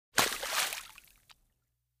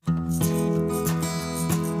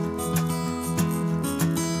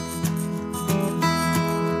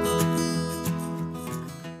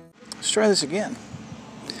let's try this again.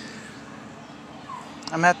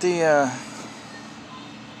 I'm at the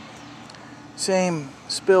same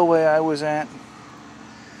spillway I was at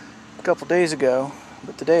a couple days ago,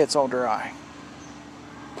 but today it's all dry.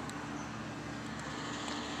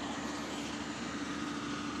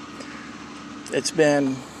 It's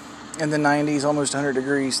been in the 90s, almost 100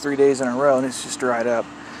 degrees, 3 days in a row, and it's just dried up.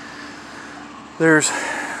 There's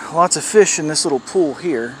lots of fish in this little pool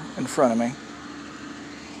here in front of me.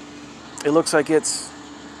 It looks like it's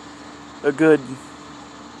a good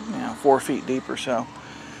 4 feet deep or so.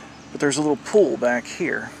 But there's a little pool back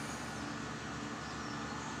here.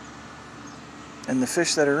 And the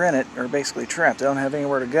fish that are in it are basically trapped. They don't have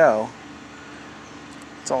anywhere to go.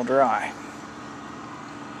 It's all dry.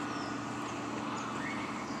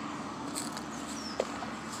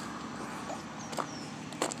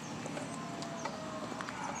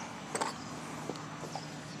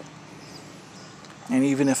 And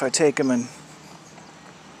even if I take them and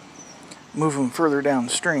move them further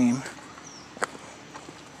downstream,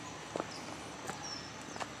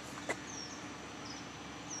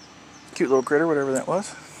 cute little critter, whatever that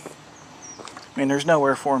was. I mean, there's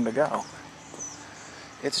nowhere for him to go.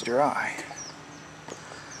 It's dry.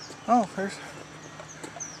 Oh,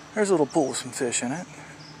 there's a little pool with some fish in it.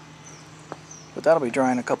 But that'll be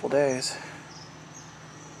dry in a couple days.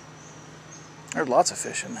 There's lots of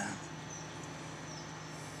fish in that.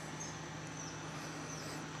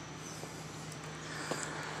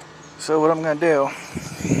 So what I'm going to do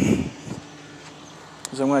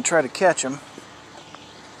is I'm going to try to catch them.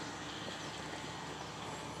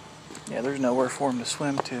 Yeah, there's nowhere for him to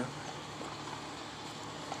swim to.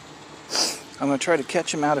 I'm going to try to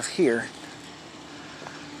catch him out of here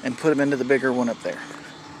and put him into the bigger one up there.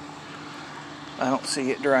 I don't see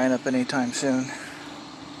it drying up anytime soon.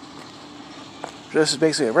 So this is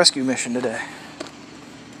basically a rescue mission today.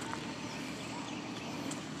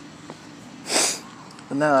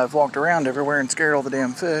 And now I've walked around everywhere and scared all the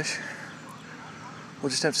damn fish. We'll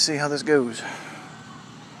just have to see how this goes.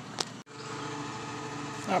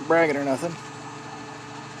 Not bragging or nothing,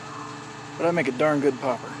 but I make a darn good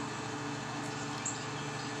popper.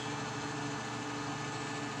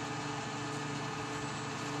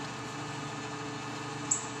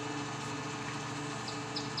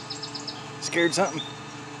 Scared something?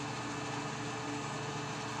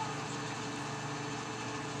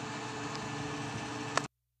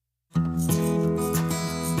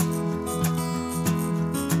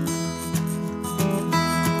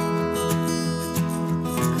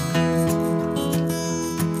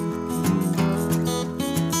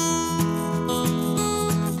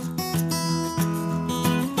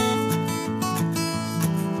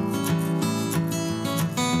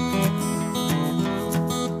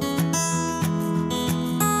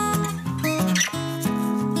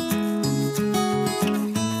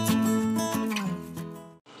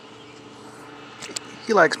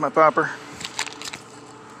 He likes my popper.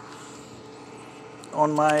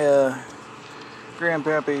 On my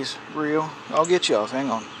grandpappy's reel. I'll get you off,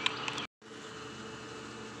 hang on.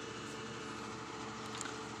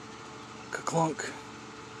 Ka-clunk.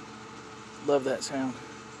 Love that sound.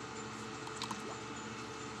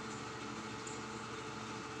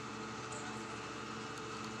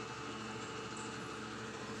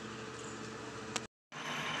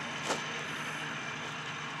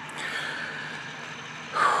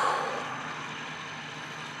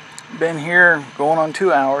 Been here going on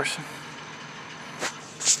 2 hours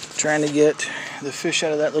trying to get the fish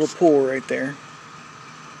out of that little pool right there,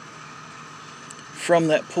 from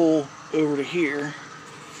that pool over to here,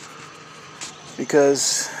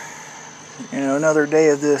 because another day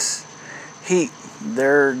of this heat,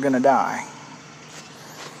 they're gonna die.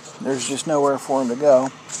 There's just nowhere for them to go.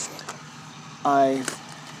 I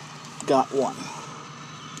got one.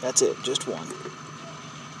 That's it, just one.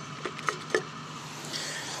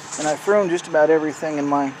 And I've thrown just about everything in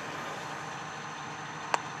my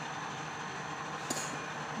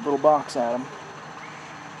little box at them.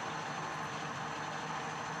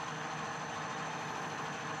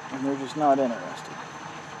 And they're just not interested.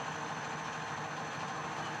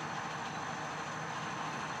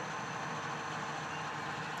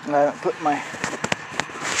 And I haven't put my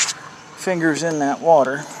fingers in that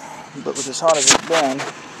water, but with as hot as it's been,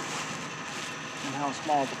 and how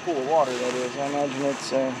small the pool of water that is, I imagine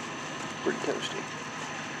it's pretty toasty.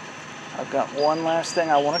 I've got one last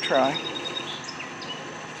thing I want to try.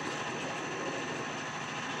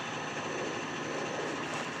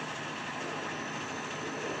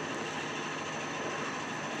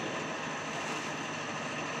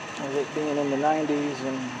 With it being in the 90s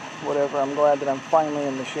and whatever, I'm glad that I'm finally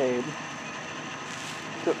in the shade.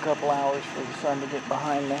 Took a couple hours for the sun to get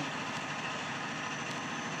behind me.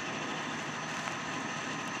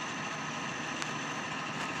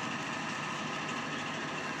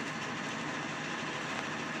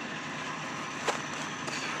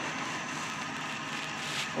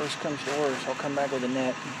 Worst comes to worst, I'll come back with a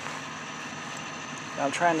net.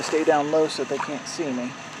 I'm trying to stay down low so that they can't see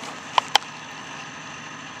me.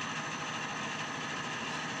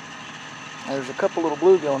 Now, there's a couple little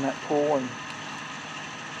bluegill in that pool, and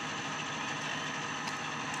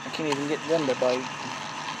I can't even get them to bite.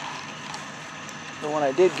 The one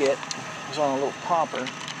I did get was on a little popper.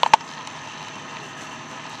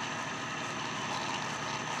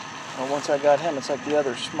 Well, once I got him, it's like the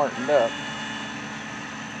others smartened up.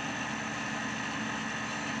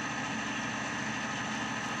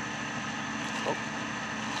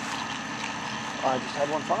 I just had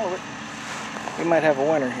one follow it. We might have a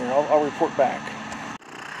winner here. I'll report back.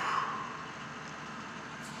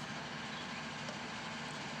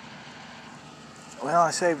 Well,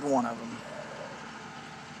 I saved one of them.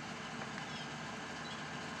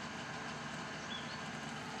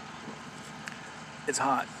 It's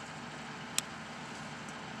hot.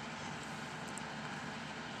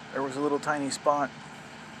 There was a little tiny spot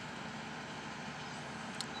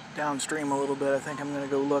downstream a little bit I think I'm going to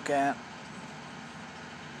go look at.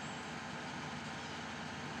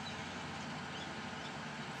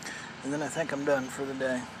 And then I think I'm done for the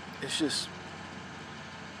day. It's just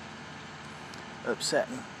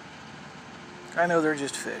upsetting. I know they're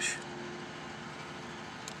just fish.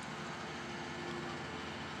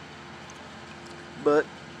 But,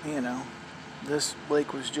 you know, this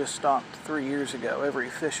lake was just stocked 3 years ago. Every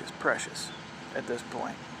fish is precious at this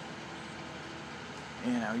point.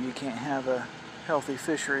 You know, you can't have a healthy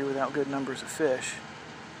fishery without good numbers of fish.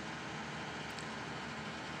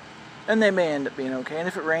 And they may end up being okay. And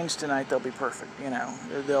if it rains tonight, they'll be perfect. You know,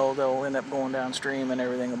 they'll end up going downstream and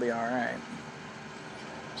everything will be all right.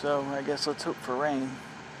 So I guess let's hope for rain.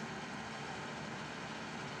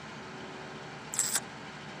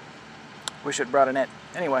 Wish I'd brought a net.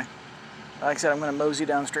 Anyway, like I said, I'm going to mosey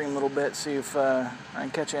downstream a little bit, see if I can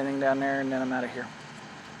catch anything down there, and then I'm out of here.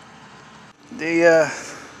 The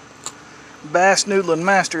bass noodling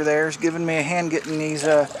master there is giving me a hand getting these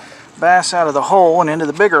bass out of the hole and into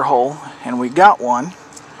the bigger hole, and we got one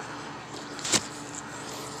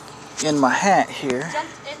in my hat here.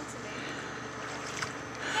 Jumped into me.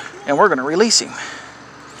 And we're going to release him.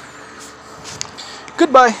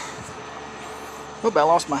 Goodbye. Hope I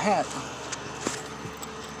lost my hat.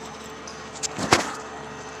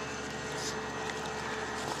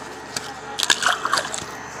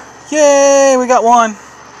 Yay, we got one.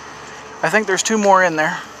 I think there's 2 more in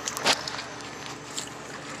there.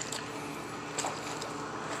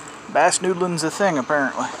 Bass noodling's a thing,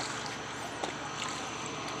 apparently.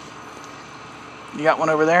 You got one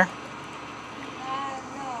over there?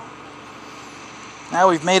 No. Now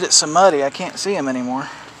we've made it so muddy, I can't see him anymore.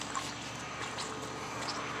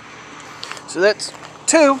 So that's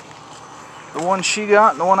 2. The one she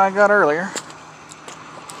got and the one I got earlier.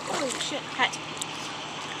 Holy shit, hat.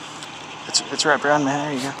 It's right behind me.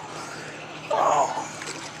 There you go. Oh.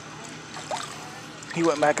 He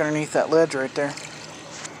went back underneath that ledge right there.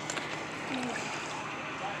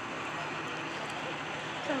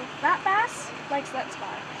 So that bass likes that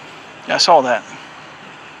spot. Yeah, I saw that.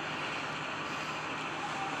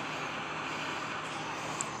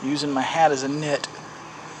 Using my hat as a net.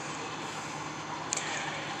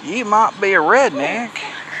 You might be a redneck.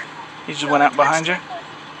 He just went out behind you.